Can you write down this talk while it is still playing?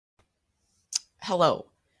Hello,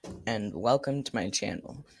 and welcome to my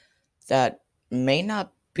channel. That may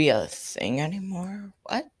not be a thing anymore.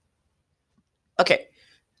 What? Okay,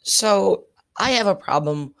 so I have a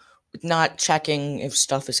problem with not checking if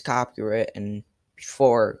stuff is copyright and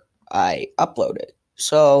before I upload it.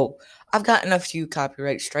 So I've gotten a few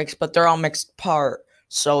copyright strikes, but they're all mixed part,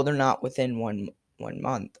 so they're not within one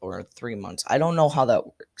month or 3 months. I don't know how that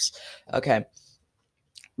works. Okay,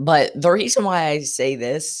 but the reason why I say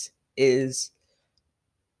this is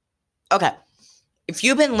okay. If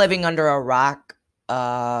you've been living under a rock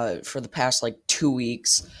for the past like 2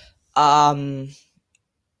 weeks, um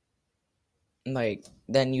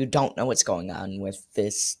then you don't know what's going on with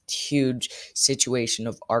this huge situation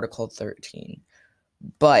of Article 13.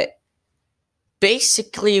 But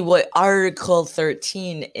basically what Article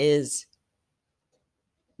 13 is,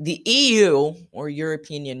 the EU or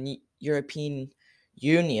European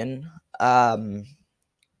Union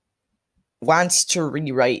wants to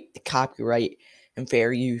rewrite the copyright and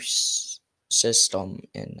fair use system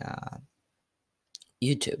in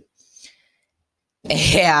YouTube.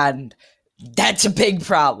 And that's a big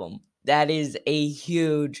problem. That is a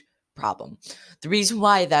huge problem. The reason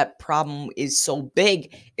why that problem is so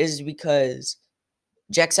big is because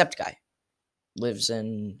Jacksepticeye lives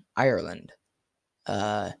in Ireland.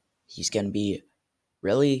 He's going to be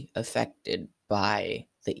really affected by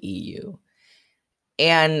the EU.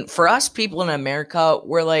 And for us people in America,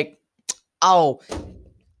 we're like, oh,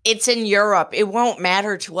 it's in Europe. It won't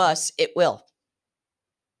matter to us. It will.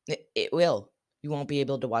 It will. You won't be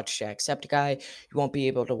able to watch Jacksepticeye. You won't be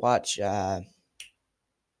able to watch Dan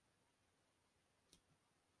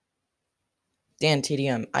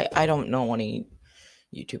TDM. I don't know any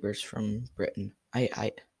YouTubers from Britain.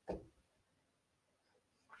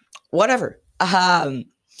 Whatever.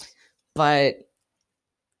 But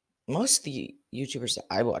most of the YouTubers that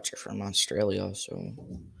I watch are from Australia, so.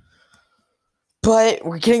 But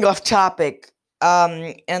we're getting off topic.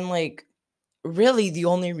 And like, really, the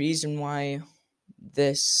only reason why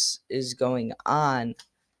this is going on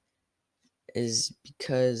is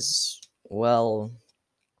because, well,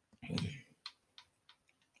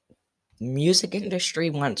 music industry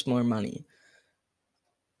wants more money.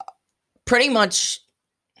 Pretty much,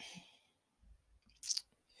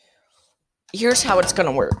 here's how it's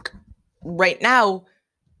gonna work. Right now,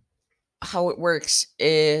 how it works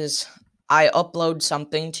is I upload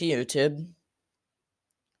something to YouTube.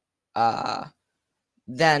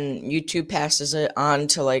 Then YouTube passes it on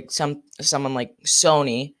to like someone like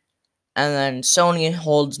Sony, and then Sony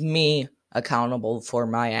holds me accountable for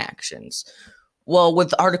my actions. Well,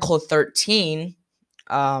 with Article 13,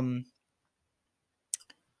 I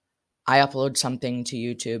upload something to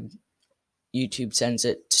YouTube. YouTube sends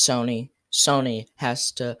it to Sony. Sony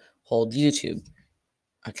has to hold YouTube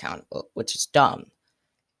accountable, which is dumb.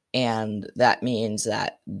 And that means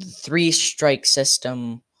that the 3-strike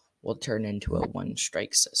system will turn into a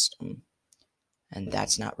 1-strike system. And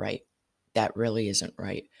that's not right. That really isn't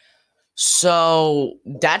right. So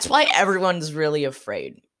that's why everyone's really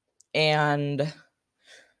afraid. And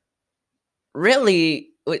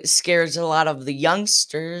really, what scares a lot of the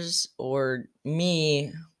youngsters or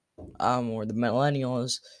me, or the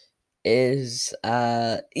millennials, is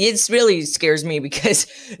it really scares me because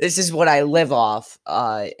this is what I live off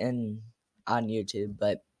on YouTube.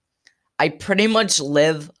 But I pretty much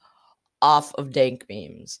live off of dank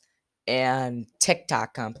memes and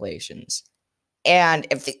TikTok compilations. And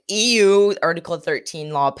if the EU Article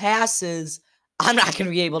 13 law passes, I'm not going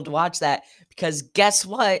to be able to watch that because guess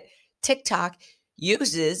what? TikTok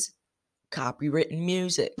uses copywritten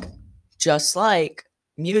music, just like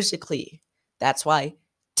Musical.ly. That's why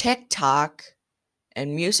TikTok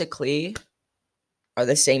and Musical.ly are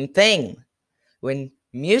the same thing. When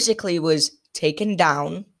Musical.ly was taken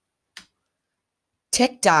down,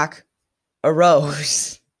 TikTok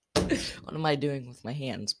arose. What am I doing with my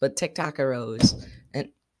hands? But TikTok arose. And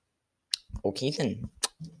okay then.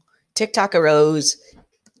 TikTok arose,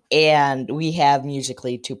 and we have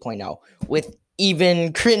Musical.ly 2.0 with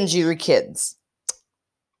even cringier kids.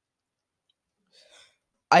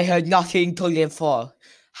 I had nothing to live for.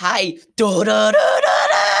 Hi.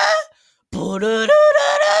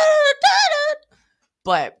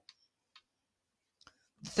 But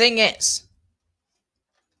the thing is,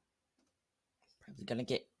 I'm probably gonna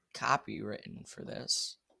get copywritten for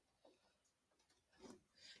this.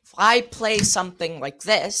 If I play something like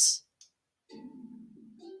this,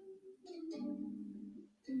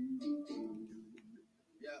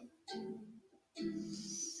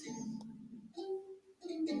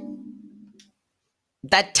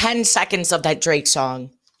 that 10 seconds of that Drake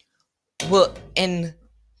song will, in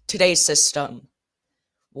today's system,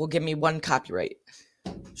 will give me 1 copyright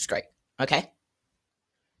strike. Okay?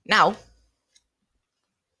 Now,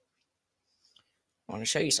 I want to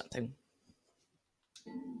show you something.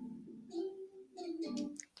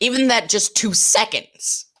 Even that just 2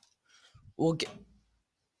 seconds will get...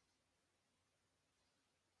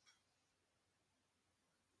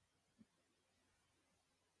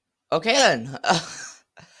 Okay then.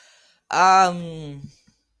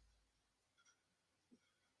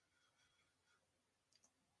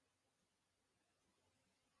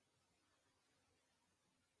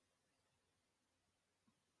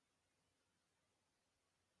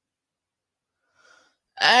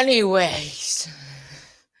 Anyways,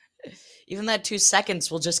 even that 2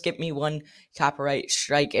 seconds will just get me 1 copyright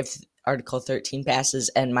strike if Article 13 passes,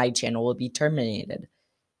 and my channel will be terminated.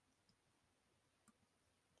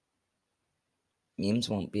 Memes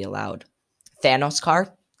won't be allowed. Thanos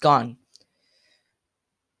car? Gone.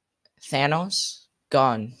 Thanos?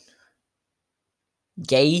 Gone.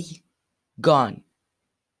 Gay? Gone.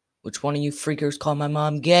 Which one of you freakers call my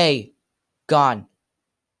mom gay? Gone.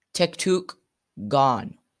 TikTok?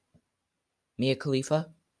 Gone. Mia Khalifa?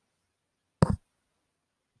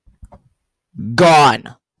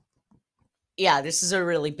 Gone. Yeah, this is a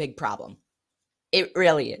really big problem. It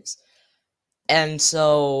really is. And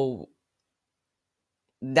so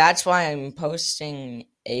that's why I'm posting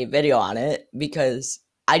a video on it, because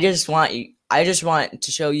I just want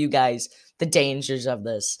to show you guys the dangers of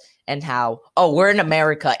this and how, oh, we're in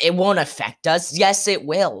America, it won't affect us. Yes, it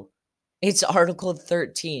will. It's Article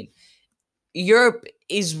 13. Europe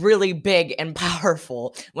is really big and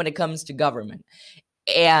powerful when it comes to government.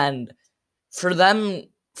 And for them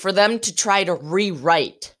to try to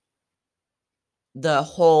rewrite the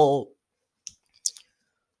whole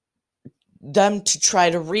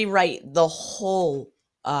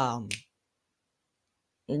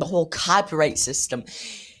copyright system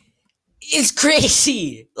is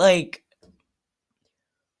crazy. Like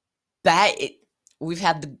that, we've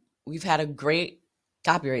had a great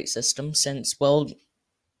copyright system since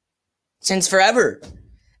forever,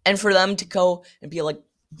 and for them to go and be like,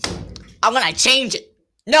 I'm gonna change it.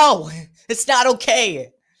 No, it's not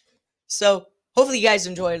okay. So hopefully you guys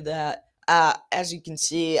enjoyed that. As you can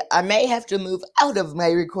see, I may have to move out of my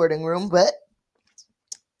recording room, but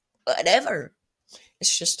whatever.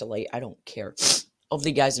 It's just a late. I don't care.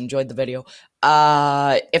 Hopefully you guys enjoyed the video.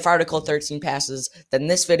 If Article 13 passes, then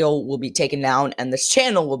this video will be taken down and this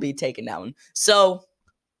channel will be taken down. So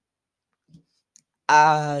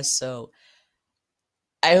I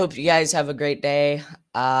hope you guys have a great day.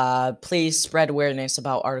 Please spread awareness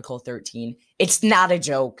about Article 13. It's not a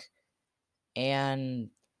joke. And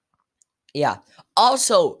yeah.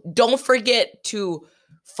 Also, don't forget to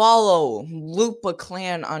follow Lupa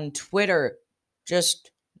Clan on Twitter.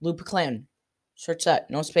 Just Lupa Clan. Search that.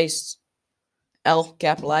 No space. L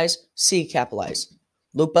capitalized. C capitalized.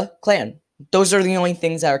 Lupa Clan. Those are the only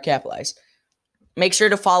things that are capitalized. Make sure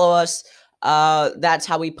to follow us. That's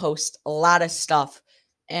how we post a lot of stuff.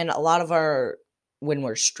 And a lot of when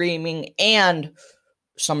we're streaming, and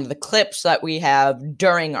some of the clips that we have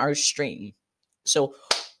during our stream. So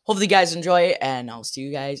hopefully you guys enjoy it, and I'll see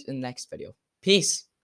you guys in the next video. Peace.